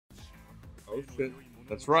Oh shit.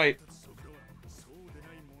 That's right.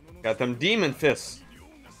 Got them demon fists.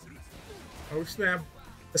 Oh snap.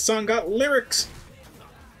 The song got lyrics.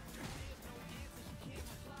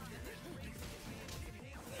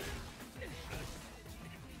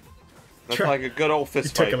 That's like a good old fist You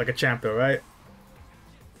took fight. it like a champ though, right?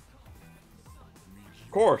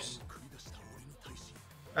 Of course.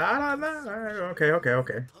 I don't know. Okay.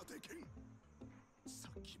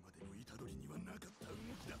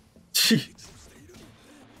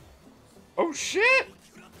 Oh shit!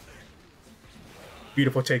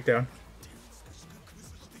 Beautiful takedown.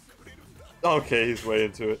 Okay, he's way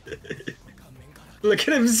into it. Look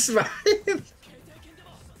at him smiling.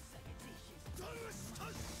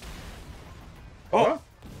 Oh!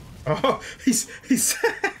 Oh, he's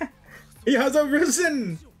he has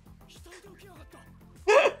arisen.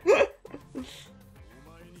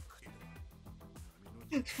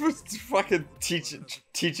 Fucking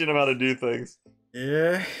teaching him how to do things.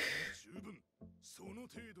 Yeah.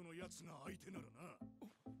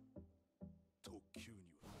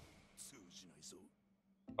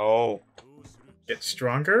 Oh. Get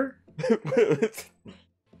stronger?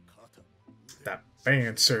 That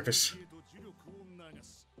fan service.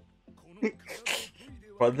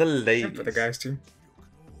 For the And ladies. for the guys too.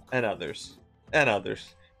 And others. And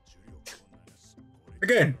others.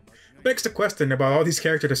 Again, begs the question about all these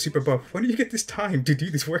characters are super buff. When do you get this time to do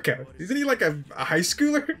this workout? Isn't he like a high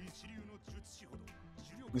schooler?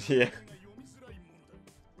 Yeah.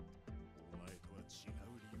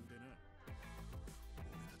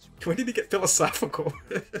 When did he get philosophical?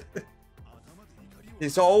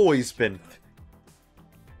 He's always been.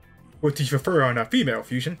 What do you prefer on a female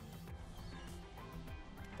fusion?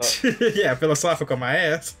 Yeah, philosophical my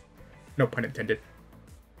ass. No pun intended.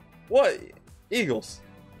 What? Eagles.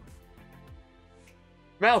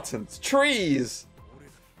 Mountains. Trees.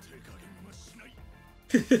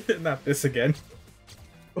 Not this again.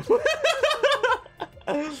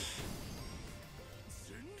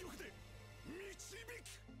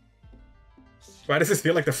 Why does this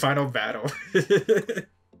feel like the final battle?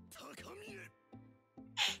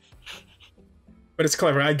 But it's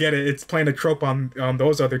clever, I get it. It's playing a trope on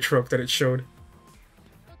those other tropes that it showed.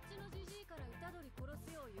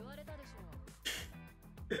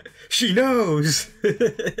 She knows!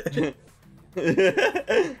 This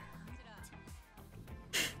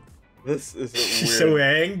is a She's weird so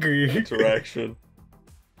angry. interaction.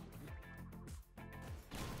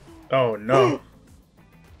 Oh no.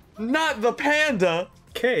 Not the panda!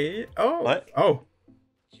 Okay. Oh. What? Oh.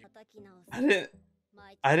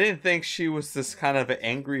 I didn't think she was this kind of an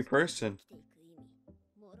angry person.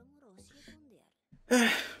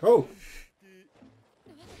 Oh.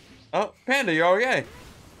 Oh, Panda, you're okay.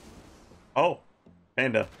 Oh,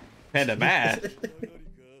 Panda. Panda mad.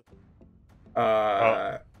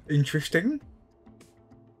 Interesting.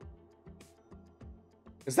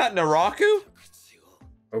 Is that Naraku?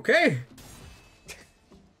 Okay.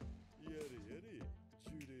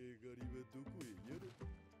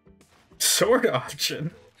 Sword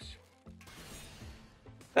option.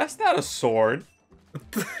 That's not a sword.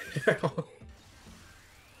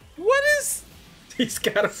 What is... He's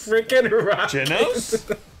got a freaking rock.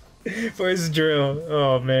 Genos? For his drill.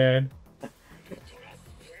 Oh man.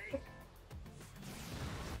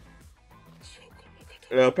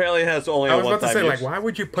 Apparently it has only I a was about to one-time say, use. like, why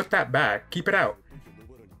would you put that back? Keep it out.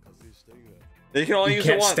 You can only You use it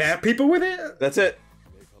can't once. stab people with it? That's it.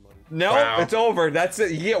 No, Wow. it's over. That's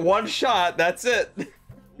it. You get one shot. That's it.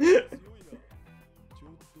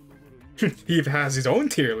 He has his own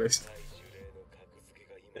tier list.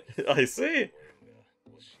 I see.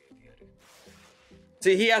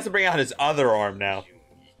 See, he has to bring out his other arm now.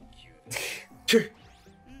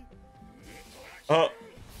 Oh.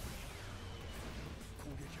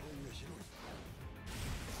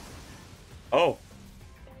 Oh.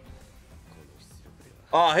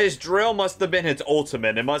 Oh, his drill must have been his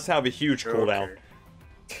ultimate. It must have a huge cooldown.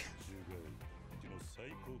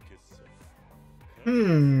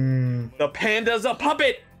 Hmm. The panda's a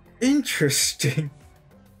puppet! Interesting.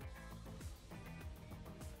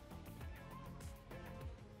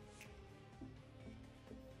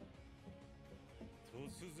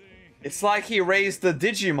 It's like he raised the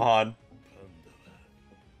Digimon.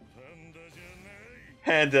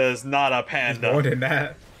 Panda is not a panda. More than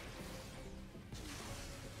that.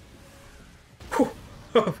 Whew.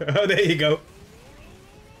 Oh, there you go.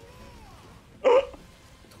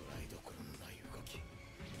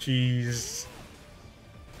 Jeez.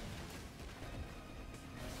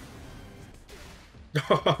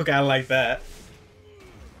 Oh, I like that.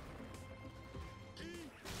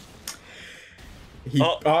 He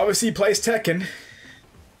obviously plays Tekken.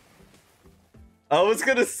 I was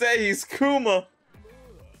gonna say he's Kuma.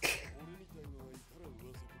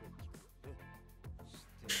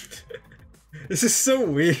 This is so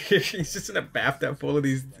weird. He's just in a bathtub full of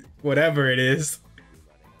these, whatever it is.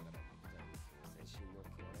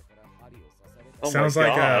 Oh Sounds my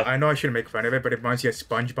like, God. I know I shouldn't make fun of it, but it reminds you of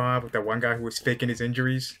SpongeBob with that one guy who was faking his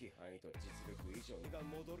injuries.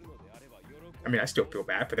 I mean, I still feel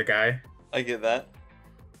bad for the guy. I get that.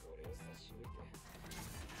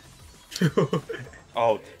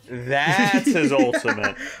 Oh, that's his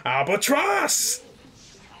ultimate. Albatross!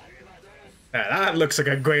 Now, that looks like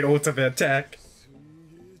a great ultimate attack.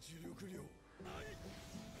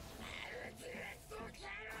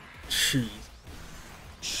 Jeez.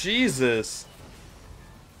 Jesus.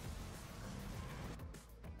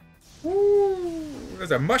 Woo!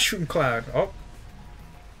 There's a mushroom cloud. Oh.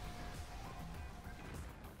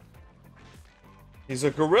 He's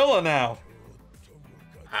a gorilla now.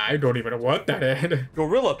 I don't even know what that is.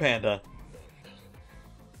 Gorilla Panda.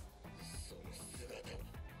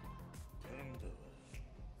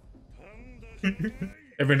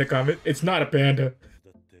 Ever in the comment, it's not a panda.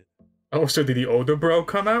 Oh, so did the older bro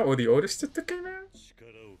come out, or the older sister came out?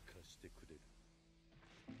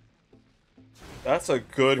 That's a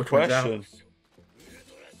good Which one's out? question.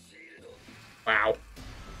 Wow.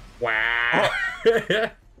 Wow.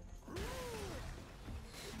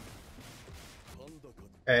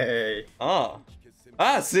 Hey.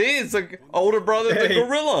 See, it's a older brother, the Hey.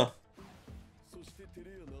 gorilla.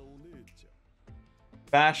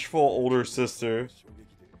 Bashful older sister.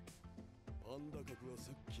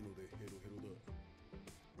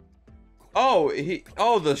 Oh,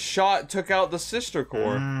 the shot took out the sister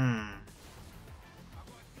core.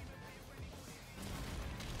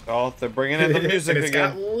 Oh, they're bringing in the music And it's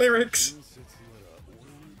again. got lyrics.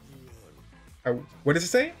 What does it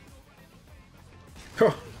say?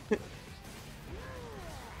 Oh.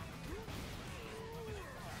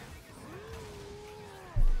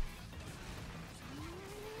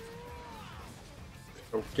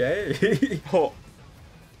 Okay. Oh.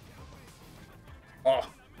 Oh.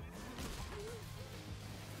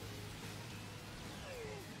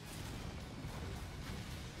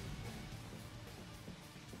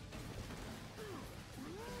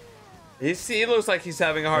 He looks like he's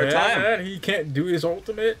having a hard Yeah, time. man, he can't do his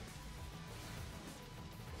ultimate.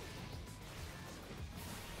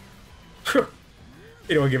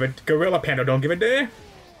 You don't give a gorilla panda. Don't give a damn.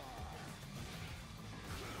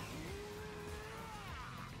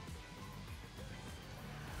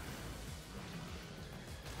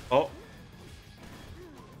 Oh.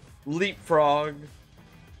 Leapfrog.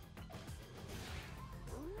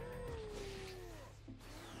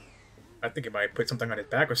 I think he might put something on his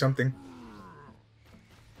back or something.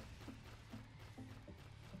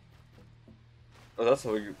 Oh, that's a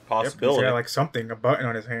Yep, he's possibility. got like something, a button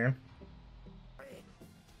on his hand.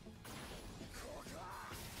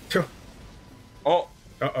 Phew. Oh.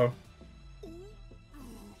 Uh-oh.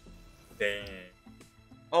 Dang.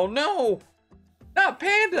 Oh no! Not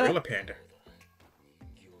Panda! Gorilla panda.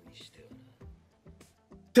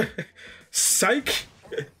 Psych!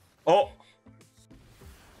 Oh.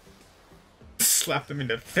 Slapped him in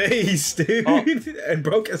the face, dude, Oh. and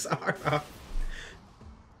broke his arm off.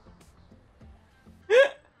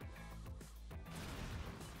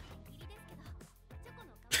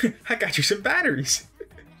 I got you some batteries.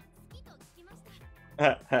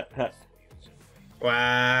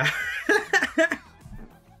 Wow.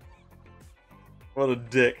 What a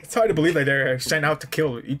dick. It's hard to believe that they're sent out to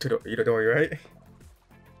kill Itadori, right?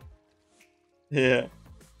 Yeah.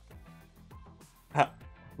 Ha.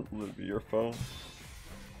 Look at your phone.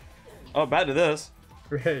 Oh, back to this.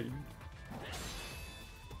 Hey.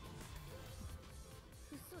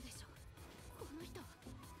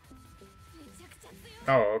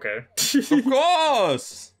 Oh, okay. Of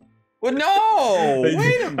course! Well, no! Wait a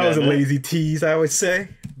minute. That was a lazy tease, I would say.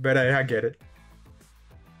 But I get it.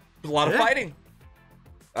 A lot of fighting.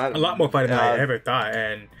 A lot more fighting than I ever thought.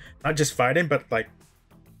 And not just fighting, but like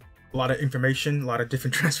a lot of information, a lot of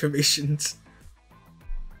different transformations.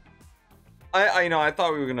 I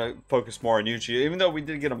thought we were gonna focus more on Yuji, even though we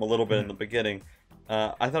did get him a little bit in the beginning.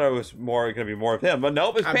 I thought it was gonna be more of him, but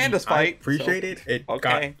nope, it's Panda's fight. I appreciate it. It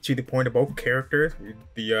got to the point of both characters.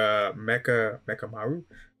 The Mecha Maru,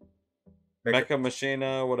 Mecha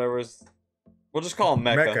Machina, whatever. We'll just call him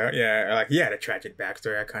Mecha. Yeah, like he had a tragic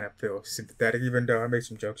backstory. I kind of feel sympathetic, even though I made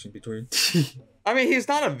some jokes in between. I mean, he's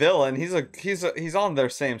not a villain. He's on their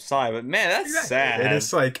same side, but man, that's sad. And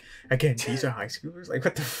it's like, again, these are high schoolers. Like,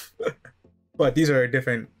 what the? But these are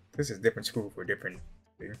different. This is different school for different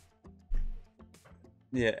thing.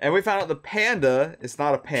 Yeah, and we found out the panda is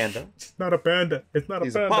not a panda. It's not a panda. It's not a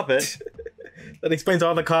He's panda. a puppet. That explains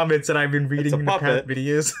all the comments that I've been reading in the past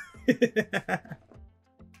videos.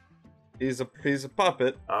 He's a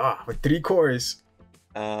puppet. With 3 cores.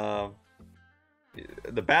 The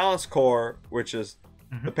balance core, which is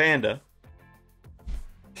the panda.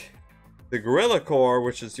 The gorilla core,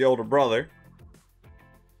 which is the older brother.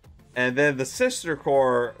 And then the sister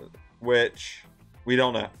core, which we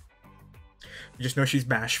don't know. You just know she's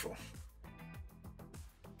bashful.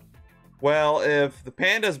 Well, if the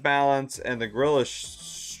panda's balance and the gorilla's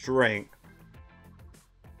strength,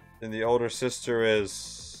 then the older sister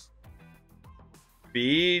is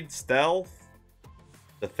speed, stealth,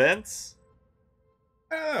 defense.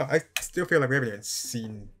 I don't know. I still feel like we haven't even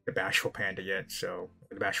seen the bashful panda yet, so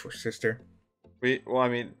the bashful sister. We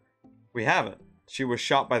haven't. She was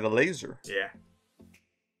shot by the laser. Yeah.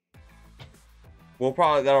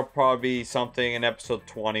 That'll probably be something in episode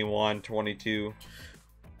 21, 22.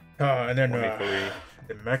 And then 23.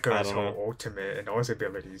 the mecha's whole ultimate and all his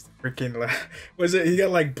abilities. Freaking was it? He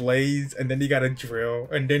got like blades, and then he got a drill,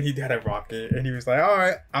 and then he had a rocket, and he was like, "All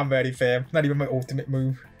right, I'm ready, fam. Not even my ultimate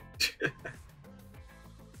move."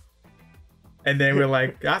 And then we're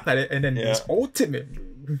like, "That's not it." And then his ultimate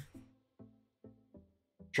move,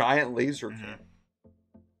 giant laser.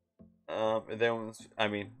 And then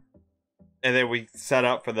and then we set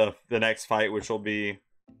up for the next fight, which will be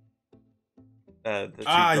the two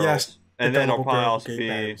girls. Yes, and then it'll probably also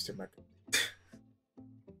be. I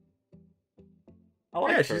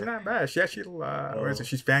like her. She's not bad. She actually, what is it?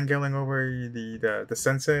 She's fangirling over the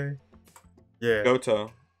sensei. Yeah,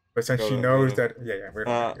 Goto. But since she knows that,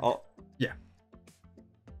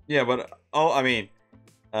 but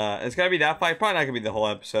it's gonna be that fight. Probably not gonna be the whole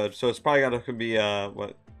episode. So it's probably gonna be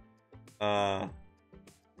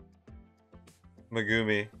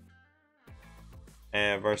Megumi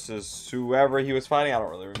and versus whoever he was fighting. I don't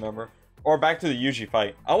really remember. Or back to the Yuji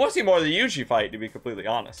fight. I want to see more of the Yuji fight, to be completely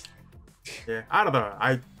honest. Yeah, I don't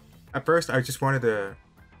know. At first I just wanted the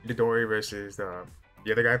Itadori versus the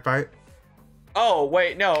other guy fight. Oh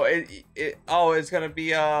wait, no. It's gonna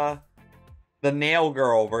be the Nail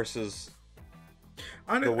Girl versus.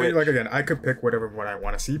 Honestly, like again, I could pick whatever one I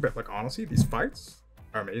want to see, but like honestly, these fights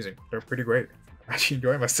are amazing. They're pretty great. I actually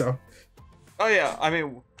enjoy myself. Oh yeah,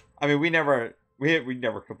 we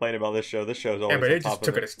never complained about this show. This show's always. Yeah, but it just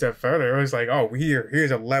took it a step further. It was like, oh,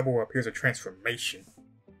 here's a level up. Here's a transformation.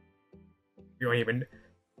 You don't even.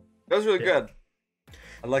 That was really good.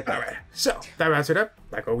 I like that. All right, so that wraps it up.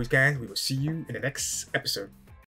 Like always, guys, we will see you in the next episode.